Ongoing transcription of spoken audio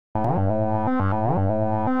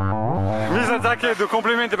Zaccheddu,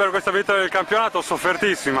 complimenti per questa vittoria del campionato,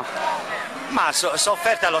 soffertissima. Ma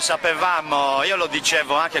sofferta lo sapevamo, io lo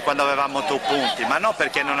dicevo anche quando avevamo 2 punti, ma non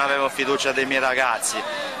perché non avevo fiducia dei miei ragazzi,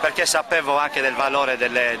 perché sapevo anche del valore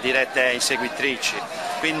delle dirette inseguitrici,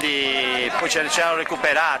 quindi poi ce ne hanno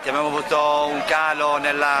recuperati, abbiamo avuto un calo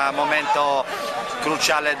nel momento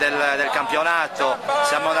cruciale del campionato,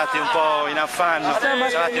 siamo andati un po' in affanno,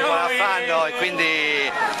 e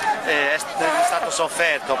quindi è stato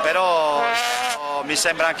sofferto, però mi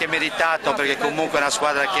sembra anche meritato perché comunque è una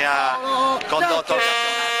squadra che ha condotto il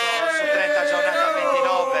campionato su 30 giornate a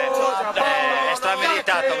 29, è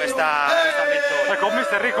strameritato questa vittoria. Ecco,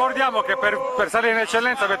 mister, ricordiamo che per salire in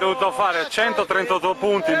eccellenza avete dovuto fare 138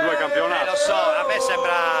 punti in 2 campionati. Lo so, a me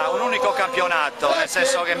sembra un unico campionato, nel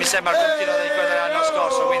senso che mi sembra il continuo di quello dell'anno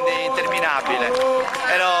scorso, quindi interminabile,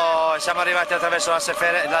 però siamo arrivati attraverso la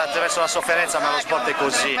sofferenza, ma lo sport è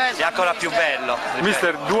così, è ancora più bello.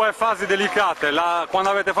 Mister, 2 fasi delicate, quando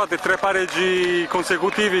avete fatto i 3 pareggi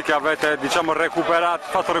consecutivi che avete, diciamo,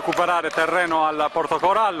 fatto recuperare terreno al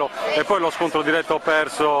Portocorallo e poi lo scontro diretto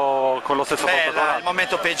perso con lo stesso Portocorallo. Il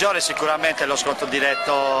momento peggiore sicuramente è lo scontro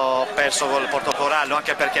diretto perso col Portocorallo,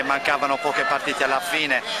 anche perché mancavano poche partite alla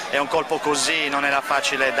fine e un colpo così non era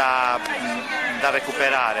facile da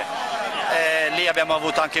recuperare. Lì abbiamo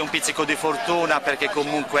avuto anche un pizzico di fortuna perché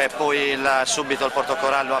comunque poi subito il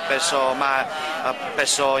Portocorallo ha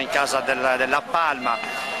perso in casa della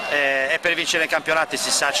Palma. E per vincere i campionati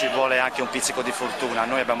si sa ci vuole anche un pizzico di fortuna,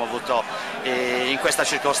 noi abbiamo avuto in questa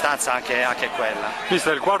circostanza anche quella.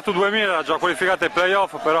 Mister, il Quartu 2000 ha già qualificato ai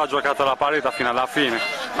playoff, però ha giocato la partita fino alla fine.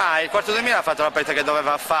 Ma il Quartu 2000 ha fatto la partita che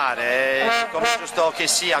doveva fare, come è giusto che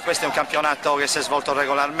sia, questo è un campionato che si è svolto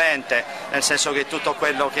regolarmente, nel senso che tutto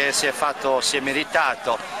quello che si è fatto si è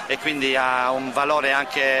meritato e quindi ha un valore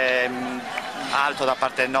anche alto da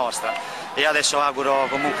parte nostra. E adesso auguro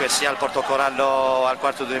comunque sia al Portocorallo al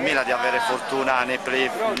Quartu 2000 di avere fortuna nei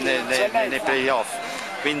play-off,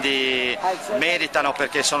 quindi meritano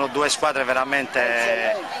perché sono 2 squadre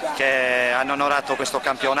veramente che hanno onorato questo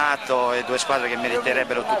campionato e 2 squadre che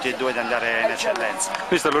meriterebbero tutti e 2 di andare in eccellenza.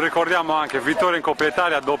 Mister, lo ricordiamo anche, vittoria in Coppa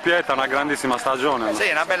Italia, doppietta, una grandissima stagione. Sì,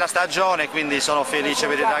 una bella stagione, quindi sono felice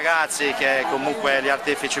per i ragazzi che comunque gli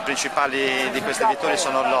artefici principali di queste vittorie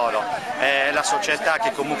sono loro. È la società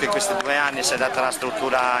che comunque in questi 2 anni si è data una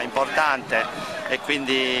struttura importante e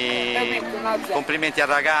quindi complimenti ai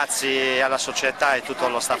ragazzi e alla società e tutto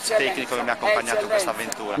lo staff tecnico che mi ha accompagnato in questa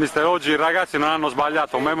avventura. Mister, oggi i ragazzi non hanno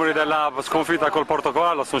sbagliato, memori della sconfitta col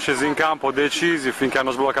Portocorallo sono scesi in campo decisi finché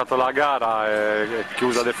hanno sbloccato la gara e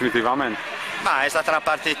chiusa definitivamente. Ma è stata una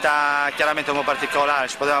partita chiaramente un po' particolare,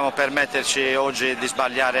 ci potevamo permetterci oggi di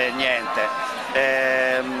sbagliare niente.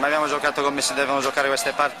 Abbiamo giocato come si devono giocare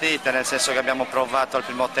queste partite, nel senso che abbiamo provato al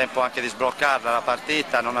primo tempo anche di sbloccarla la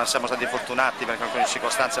partita, non siamo stati fortunati perché in alcune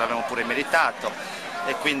circostanze l'abbiamo pure meritato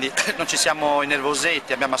e quindi non ci siamo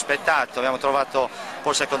innervositi, abbiamo aspettato, abbiamo trovato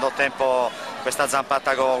poi il secondo tempo questa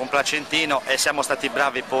zampata con Placentino e siamo stati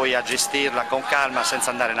bravi poi a gestirla con calma senza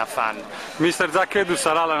andare in affanno. Mister Zaccheddu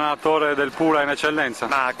sarà l'allenatore del Pula in eccellenza?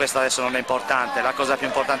 Ma questo adesso non è importante, la cosa più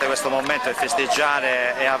importante in questo momento è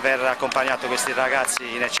festeggiare e aver accompagnato questi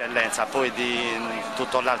ragazzi in eccellenza, poi di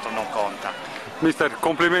tutto l'altro non conta. Mister,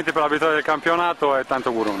 complimenti per la vittoria del campionato e tanto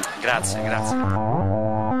auguroni. Grazie, grazie.